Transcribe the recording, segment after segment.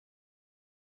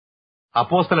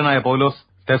അപ്പോസ്തലനായ പൗലോസ്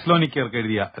തെസ്സലോനിക്കർക്ക്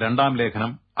എഴുതിയ 2-ാം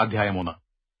ലേഖനം അധ്യായം 3.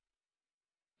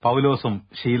 പൗലോസും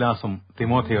ശീലാസും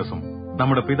തിമോഥെയോസും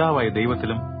നമ്മുടെ പിതാവായ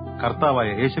ദൈവത്തിലും കർത്താവായ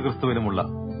യേശുക്രിസ്തുവിലുമുള്ള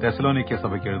തെസ്സലോനിക്യ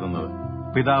സഭയ്ക്ക് എഴുതുന്നത്.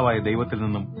 പിതാവായ ദൈവത്തിൽ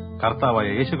നിന്നും കർത്താവായ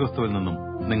യേശുക്രിസ്തുവിൽ നിന്നും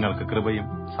നിങ്ങൾക്ക് കൃപയും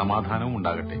സമാധാനവും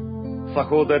ഉണ്ടാകട്ടെ.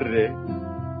 സഹോദരരെ,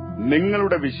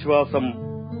 നിങ്ങളുടെ വിശ്വാസം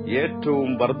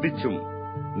ഏറ്റവും വർദ്ധിച്ചും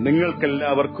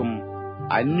നിങ്ങൾക്കെല്ലാവർക്കും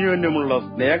അന്യോന്യമുള്ള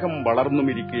സ്നേഹം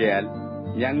വളർന്നുമിരിക്കയാൽ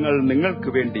ഞങ്ങൾ നിങ്ങൾക്ക്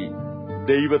വേണ്ടി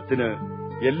ദൈവത്തിന്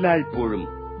എല്ലായ്പ്പോഴും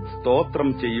സ്തോത്രം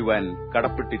ചെയ്യുവാൻ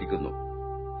കടപ്പെട്ടിരിക്കുന്നു.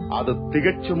 അത്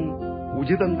തികച്ചും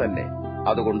ഉചിതം തന്നെ.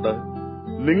 അതുകൊണ്ട്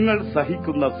നിങ്ങൾ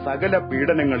സഹിക്കുന്ന സകല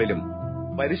പീഡനങ്ങളിലും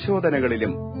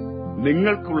പരിശോധനകളിലും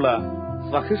നിങ്ങൾക്കുള്ള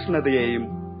സഹിഷ്ണുതയെയും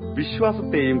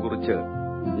വിശ്വാസത്തെയും കുറിച്ച്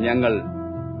ഞങ്ങൾ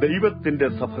ദൈവത്തിന്റെ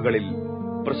സഭകളിൽ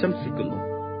പ്രശംസിക്കുന്നു.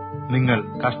 നിങ്ങൾ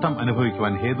കഷ്ടം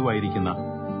അനുഭവിക്കുവാൻ ഹേതുവായിരിക്കുന്ന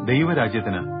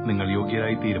ദൈവരാജ്യത്തിന് നിങ്ങൾ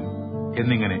യോഗ്യരായിത്തീരും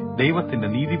എന്നിങ്ങനെ ദൈവത്തിന്റെ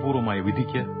നീതിപൂർവമായ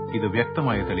വിധിക്ക് ഇത്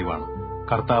വ്യക്തമായ തെളിവാണ്.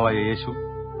 കർത്താവായ യേശു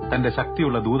തന്റെ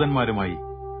ശക്തിയുള്ള ദൂതന്മാരുമായി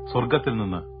സ്വർഗ്ഗത്തിൽ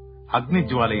നിന്ന്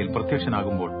അഗ്നിജ്വാലയിൽ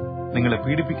പ്രത്യക്ഷനാകുമ്പോൾ നിങ്ങളെ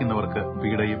പീഡിപ്പിക്കുന്നവർക്ക്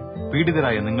പീഡയും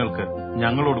പീഡിതരായ നിങ്ങൾക്ക്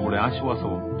ഞങ്ങളോടുകൂടെ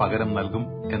ആശ്വാസവും പകരം നൽകും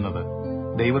എന്നത്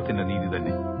ദൈവത്തിന്റെ നീതി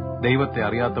തന്നെ. ദൈവത്തെ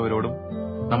അറിയാത്തവരോടും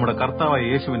നമ്മുടെ കർത്താവായ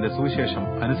യേശുവിന്റെ സുവിശേഷം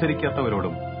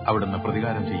അനുസരിക്കാത്തവരോടും അവിടുന്ന്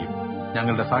പ്രതികാരം ചെയ്യും.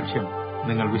 ഞങ്ങളുടെ സാക്ഷ്യം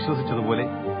നിങ്ങൾ വിശ്വസിച്ചതുപോലെ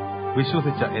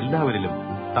വിശ്വസിച്ച എല്ലാവരിലും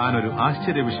താനൊരു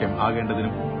ആശ്ചര്യവിഷയം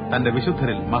ആകേണ്ടതിനും തന്റെ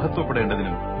വിശുദ്ധരിൽ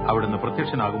മഹത്വപ്പെടേണ്ടതിനും അവിടുന്ന്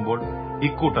പ്രത്യക്ഷനാകുമ്പോൾ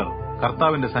ഇക്കൂട്ടർ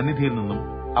കർത്താവിന്റെ സന്നിധിയിൽ നിന്നും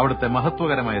അവിടുത്തെ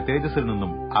മഹത്വകരമായ തേജസ്സിൽ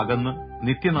നിന്നും അകന്ന്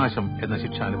നിത്യനാശം എന്ന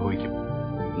ശിക്ഷ അനുഭവിക്കും.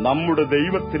 നമ്മുടെ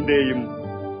ദൈവത്തിന്റെയും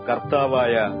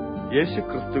കർത്താവായ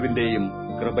യേശുക്രിസ്തുവിന്റെയും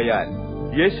കൃപയാൽ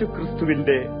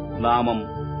യേശുക്രിസ്തുവിന്റെ നാമം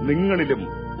നിങ്ങളിലും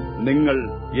നിങ്ങൾ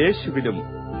യേശുവിലും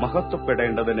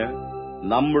മഹത്വപ്പെടേണ്ടതിന്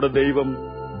നമ്മുടെ ദൈവം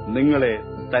നിങ്ങളെ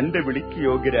തന്റെ വിളിക്ക്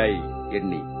യോഗ്യരായി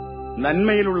എണ്ണി.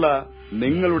 നന്മയിലുള്ള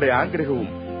നിങ്ങളുടെ ആഗ്രഹവും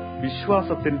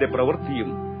വിശ്വാസത്തിന്റെ പ്രവൃത്തിയും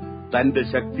തന്റെ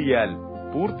ശക്തിയാൽ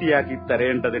പൂർത്തിയാക്കി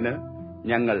തരേണ്ടതിന്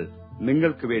ഞങ്ങൾ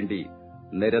നിങ്ങൾക്ക് വേണ്ടി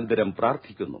നിരന്തരം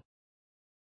പ്രാർത്ഥിക്കുന്നു.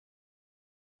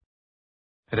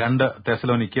 2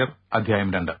 തെസ്സലോനിക്കർ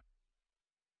അധ്യായം 2.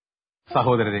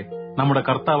 സഹോദരരെ, നമ്മുടെ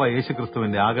കർത്താവായ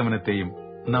യേശുക്രിസ്തുവിന്റെ ആഗമനത്തെയും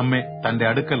നമ്മെ തന്റെ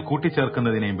അടുക്കൽ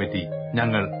കൂട്ടിച്ചേർക്കുന്നതിനെയും പറ്റി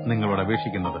ഞങ്ങൾ നിങ്ങളോട്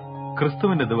അപേക്ഷിക്കുന്നത്,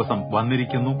 ക്രിസ്തുവിന്റെ ദിവസം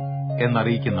വന്നിരിക്കുന്നു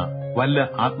എന്നറിയിക്കുന്ന വല്ല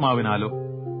ആത്മാവിനാലോ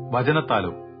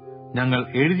വചനത്താലോ ഞങ്ങൾ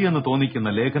എഴുതിയെന്ന് തോന്നിക്കുന്ന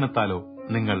ലേഖനത്താലോ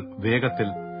നിങ്ങൾ വേഗത്തിൽ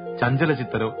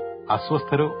ചഞ്ചലചിത്തരോ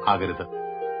അസ്വസ്ഥരോ ആകരുത്.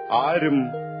 ആരും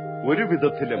ഒരു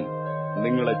വിധത്തിലും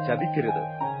നിങ്ങളെ ചതിക്കരുത്.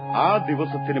 ആ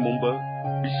ദിവസത്തിനു മുമ്പ്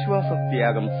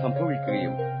വിശ്വാസത്യാഗം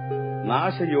സംഭവിക്കുകയും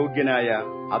നാശയോഗ്യനായ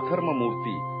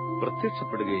അധർമ്മമൂർത്തി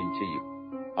പ്രത്യക്ഷപ്പെടുകയും ചെയ്യും.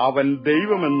 അവൻ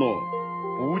ദൈവമെന്നോ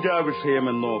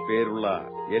പൂജാവിഷയമെന്നോ പേരുള്ള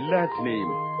എല്ലാറ്റിനെയും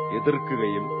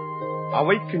എതിർക്കുകയും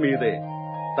അവയ്ക്കുമീതെ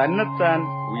തന്നെത്താൻ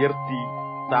ഉയർത്തി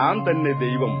താൻ തന്നെ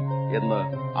ദൈവം എന്ന്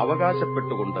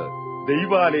അവകാശപ്പെട്ടുകൊണ്ട്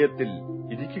ദൈവാലയത്തിൽ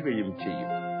ഇരിക്കുകയും ചെയ്യും.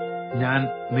 ഞാൻ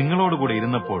നിങ്ങളോടുകൂടെ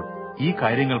ഇരുന്നപ്പോൾ ഈ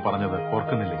കാര്യങ്ങൾ പറഞ്ഞത്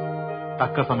ഓർക്കുന്നില്ലേ?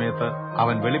 തക്ക സമയത്ത്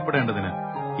അവൻ വെളിപ്പെടേണ്ടതിന്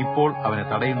ഇപ്പോൾ അവനെ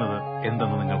തടയുന്നത്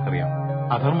എന്തെന്ന് നിങ്ങൾക്കറിയാം.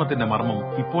 അധർമ്മത്തിന്റെ മർമ്മം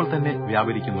ഇപ്പോൾ തന്നെ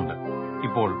വ്യാപരിക്കുന്നുണ്ട്.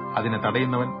 ഇപ്പോൾ അതിനെ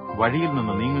തടയുന്നവൻ വഴിയിൽ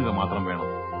നിന്ന് നീങ്ങുക മാത്രം വേണം.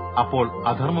 അപ്പോൾ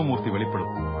അധർമ്മമൂർത്തി വെളിപ്പെടും.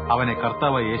 അവനെ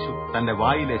കർത്താവായ യേശു തന്റെ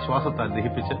വായിലെ ശ്വാസത്താൽ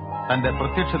ദഹിപ്പിച്ച് തന്റെ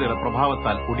പ്രത്യക്ഷതയുടെ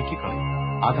പ്രഭാവത്താൽ ഒടുക്കിക്കളയും.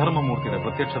 അധർമ്മമൂർത്തിയുടെ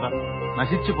പ്രത്യക്ഷത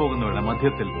നശിച്ചു പോകുന്നവരുടെ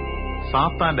മധ്യത്തിൽ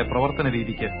സാത്താന്റെ പ്രവർത്തന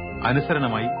രീതിക്ക്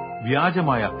അനുസരണമായി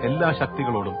വ്യാജമായ എല്ലാ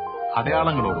ശക്തികളോടും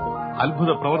അടയാളങ്ങളോടും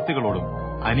അത്ഭുത പ്രവൃത്തികളോടും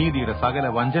അനീതിയുടെ സകല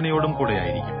വഞ്ചനയോടും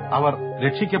കൂടെയായിരിക്കും. അവർ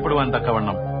രക്ഷിക്കപ്പെടുവാൻ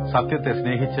തക്കവണ്ണം സത്യത്തെ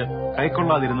സ്നേഹിച്ച്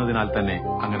കൈക്കൊള്ളാതിരുന്നതിനാൽ തന്നെ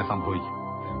അങ്ങനെ സംഭവിക്കും.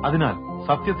 അതിനാൽ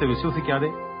സത്യത്തെ വിശ്വസിക്കാതെ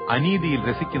അനീതിയിൽ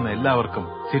രസിക്കുന്ന എല്ലാവർക്കും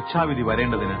ശിക്ഷാവിധി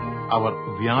വരേണ്ടതിന് അവർ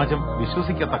വ്യാജം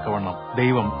വിശ്വസിക്കത്തക്കവണ്ണം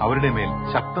ദൈവം അവരുടെ മേൽ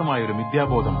ശക്തമായൊരു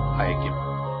മിഥ്യാബോധം അയക്കും.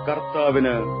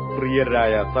 കർത്താവിന്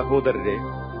പ്രിയരായ സഹോദരരെ,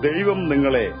 ദൈവം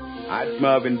നിങ്ങളെ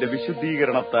ആത്മാവിന്റെ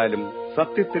വിശുദ്ധീകരണത്താലും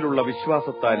സത്യത്തിലുള്ള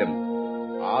വിശ്വാസത്താലും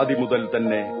ആദിമുതൽ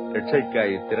തന്നെ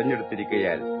രക്ഷയ്ക്കായി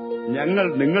തിരഞ്ഞെടുത്തിരിക്കയാൽ ഞങ്ങൾ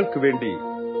നിങ്ങൾക്ക് വേണ്ടി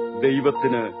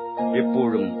ദൈവത്തിന്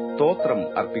എപ്പോഴും സ്തോത്രം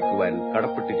അർപ്പിക്കുവാൻ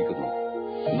കടപ്പെട്ടിരിക്കുന്നു.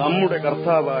 നമ്മുടെ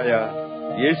കർത്താവായ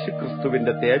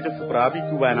യേശുക്രിസ്തുവിന്റെ തേജസ്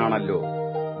പ്രാപിക്കുവാനാണല്ലോ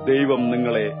ദൈവം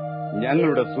നിങ്ങളെ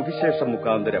ഞങ്ങളുടെ സുവിശേഷം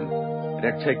മുഖാന്തരം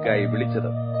രക്ഷയ്ക്കായി വിളിച്ചത്.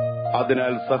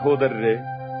 അതിനാൽ സഹോദരരെ,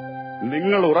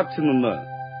 നിങ്ങൾ ഉറച്ചുനിന്ന്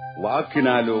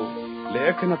വാക്കിനാലോ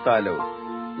ലേഖനത്താലോ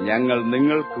ഞങ്ങൾ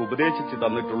നിങ്ങൾക്ക് ഉപദേശിച്ചു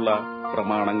തന്നിട്ടുള്ള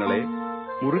പ്രമാണങ്ങളെ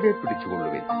മുറുകെ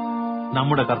പിടിച്ചുകൊള്ളുവിൻ.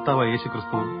 നമ്മുടെ കർത്താവായ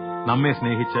യേശുക്രിസ്തു നമ്മെ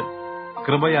സ്നേഹിച്ച്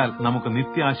കൃപയാൽ നമുക്ക്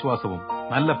നിത്യാശ്വാസവും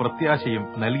നല്ല പ്രത്യാശയും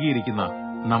നൽകിയിരിക്കുന്ന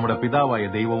നമ്മുടെ പിതാവായ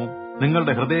ദൈവവും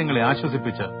നിങ്ങളുടെ ഹൃദയങ്ങളെ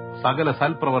ആശ്വസിപ്പിച്ച് സകല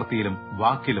സൽപ്രവൃത്തിയിലും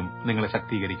വാക്കിലും നിങ്ങളെ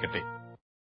ശക്തീകരിക്കട്ടെ.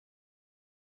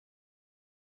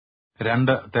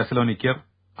 2 തെസലോനിക്കർ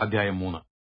അധ്യായം 3.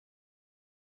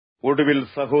 ഒടുവിൽ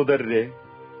സഹോദരരെ,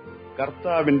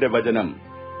 കർത്താവിന്റെ വചനം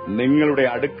നിങ്ങളുടെ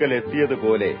അടുക്കൽ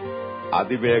എത്തിയതുപോലെ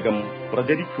അതിവേഗം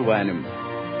പ്രചരിക്കുവാനും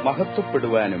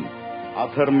മഹത്വപ്പെടുവാനും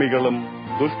അധർമ്മികളും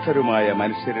ദുഷ്ടരുമായ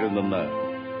മനുഷ്യരിൽ നിന്ന്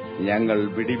ഞങ്ങൾ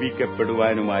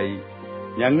വിടിവിക്കപ്പെടുവാനുമായി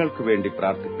ഞങ്ങൾക്ക് വേണ്ടി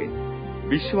പ്രാർത്ഥിപ്പിൻ.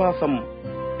 വിശ്വാസം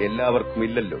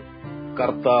എല്ലാവർക്കുമില്ലല്ലോ.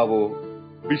 കർത്താവോ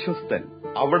വിശ്വസ്തൻ.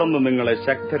 അവിടുന്ന് നിങ്ങളെ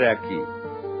ശക്തരാക്കി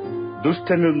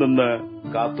ദുഷ്ടനിൽ നിന്ന്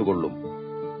കാത്തുകൊള്ളും.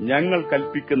 ഞങ്ങൾ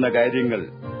കൽപ്പിക്കുന്ന കാര്യങ്ങൾ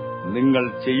നിങ്ങൾ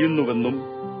ചെയ്യുന്നുവെന്നും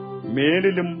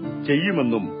മേലിലും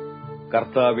ചെയ്യുമെന്നും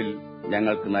കർത്താവിൽ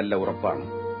ഞങ്ങൾക്ക് നല്ല ഉറപ്പാണ്.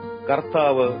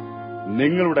 കർത്താവ്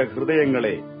നിങ്ങളുടെ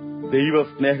ഹൃദയങ്ങളെ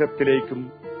ദൈവസ്നേഹത്തിലേക്കും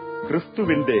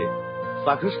ക്രിസ്തുവിന്റെ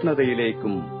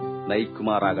സഹിഷ്ണുതയിലേക്കും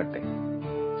നയിക്കുമാറാകട്ടെ.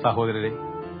 സഹോദരരെ,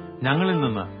 ഞങ്ങളിൽ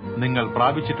നിന്ന് നിങ്ങൾ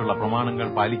പ്രാപിച്ചിട്ടുള്ള പ്രമാണങ്ങൾ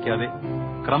പാലിക്കാതെ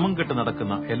ക്രമം കെട്ട്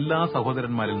നടക്കുന്ന എല്ലാ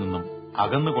സഹോദരന്മാരിൽ നിന്നും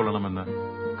അകന്നുകൊള്ളണമെന്ന്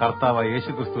കർത്താവായ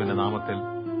യേശുക്രിസ്തുവിന്റെ നാമത്തിൽ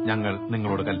ഞങ്ങൾ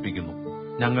നിങ്ങളോട് കൽപ്പിക്കുന്നു.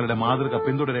 ഞങ്ങളുടെ മാതൃക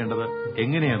പിന്തുടരേണ്ടത്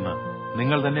എങ്ങനെയെന്ന്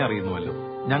നിങ്ങൾ തന്നെ അറിയുന്നുവല്ലോ.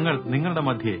 ഞങ്ങൾ നിങ്ങളുടെ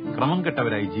മധ്യേ ക്രമം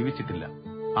കെട്ടവരായി ജീവിച്ചിട്ടില്ല.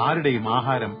 ആരുടെയും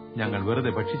ആഹാരം ഞങ്ങൾ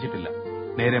വെറുതെ ഭക്ഷിച്ചിട്ടില്ല.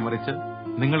 നേരെ മറിച്ച്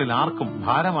നിങ്ങളിൽ ആർക്കും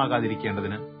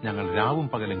ഭാരമാകാതിരിക്കേണ്ടതിന് ഞങ്ങൾ രാവും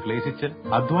പകലും ക്ലേശിച്ച്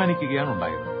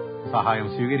അധ്വാനിക്കുകയാണുണ്ടായത്. സഹായം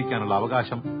സ്വീകരിക്കാനുള്ള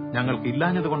അവകാശം ഞങ്ങൾക്ക്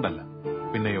ഇല്ലാഞ്ഞതുകൊണ്ടല്ല,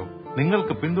 പിന്നെയോ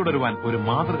നിങ്ങൾക്ക് പിന്തുടരുവാൻ ഒരു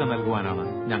മാതൃക നൽകുവാനാണ്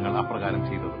ഞങ്ങൾ അപ്രകാരം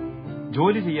ചെയ്തത്.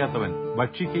 ജോലി ചെയ്യാത്തവൻ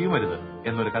ഭക്ഷിക്കുകയുമരുത്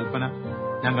എന്നൊരു കൽപ്പന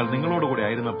ഞങ്ങൾ നിങ്ങളോടുകൂടെ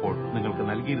ആയിരുന്നപ്പോൾ നിങ്ങൾക്ക്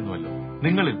നൽകിയിരുന്നുവല്ലോ.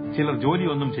 നിങ്ങളിൽ ചിലർ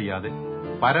ജോലിയൊന്നും ചെയ്യാതെ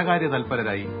പരകാര്യ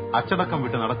തൽപരരായി അച്ചടക്കം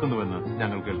വിട്ട് നടക്കുന്നുവെന്ന്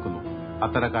ഞങ്ങൾ കേൾക്കുന്നു.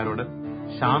 അത്തരക്കാരോട്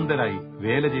ശാന്തരായി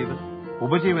വേല ചെയ്ത്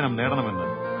ഉപജീവനം നേടണമെന്ന്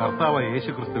കർത്താവായ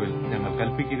യേശുക്രിസ്തുവിൽ ഞങ്ങൾ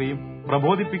കൽപ്പിക്കുകയും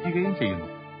പ്രബോധിപ്പിക്കുകയും ചെയ്യുന്നു.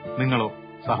 നിങ്ങളോ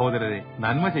സഹോദരരെ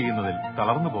നന്മ ചെയ്യുന്നതിൽ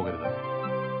തളർന്നു പോകരുത്.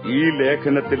 ഈ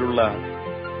ലേഖനത്തിലുള്ള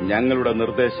ഞങ്ങളുടെ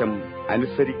നിർദ്ദേശം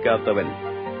അനുസരിക്കാത്തവൻ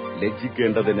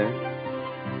ലജ്ജിക്കേണ്ടതിന്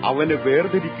അവന്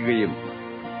വേർതിരിക്കുകയും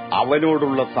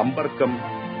അവനോടുള്ള സമ്പർക്കം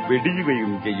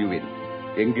വെടിയുകയും ചെയ്യുവിൻ.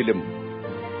 എങ്കിലും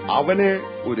അവനെ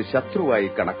ഒരു ശത്രുവായി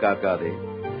കണക്കാക്കാതെ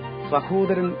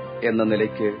സഹോദരൻ എന്ന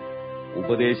നിലയ്ക്ക്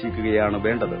ഉപദേശിക്കുകയാണ്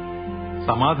വേണ്ടത്.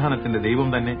 സമാധാനത്തിന്റെ ദൈവം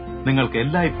തന്നെ നിങ്ങൾക്ക്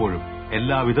എല്ലായ്പ്പോഴും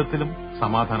എല്ലാവിധത്തിലും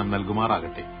സമാധാനം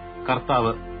നൽകുമാറാകട്ടെ.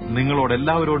 കർത്താവ്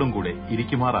നിങ്ങളോടെല്ലാവരോടും കൂടെ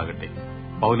ഇരിക്കുമാറാകട്ടെ.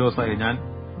 പൗലോസായ ഞാൻ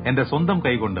എന്റെ സ്വന്തം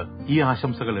കൈകൊണ്ട് ഈ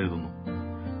ആശംസകൾ എഴുതുന്നു.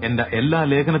 എന്റെ എല്ലാ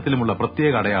ലേഖനത്തിലുമുള്ള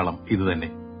പ്രത്യേക അടയാളം ഇതുതന്നെ.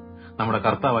 നമ്മുടെ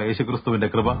കർത്താവായ യേശുക്രിസ്തുവിന്റെ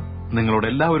കൃപ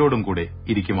നിങ്ങളോടെല്ലാവരോടും കൂടെ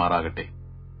ഇരിക്കുമാറാകട്ടെ.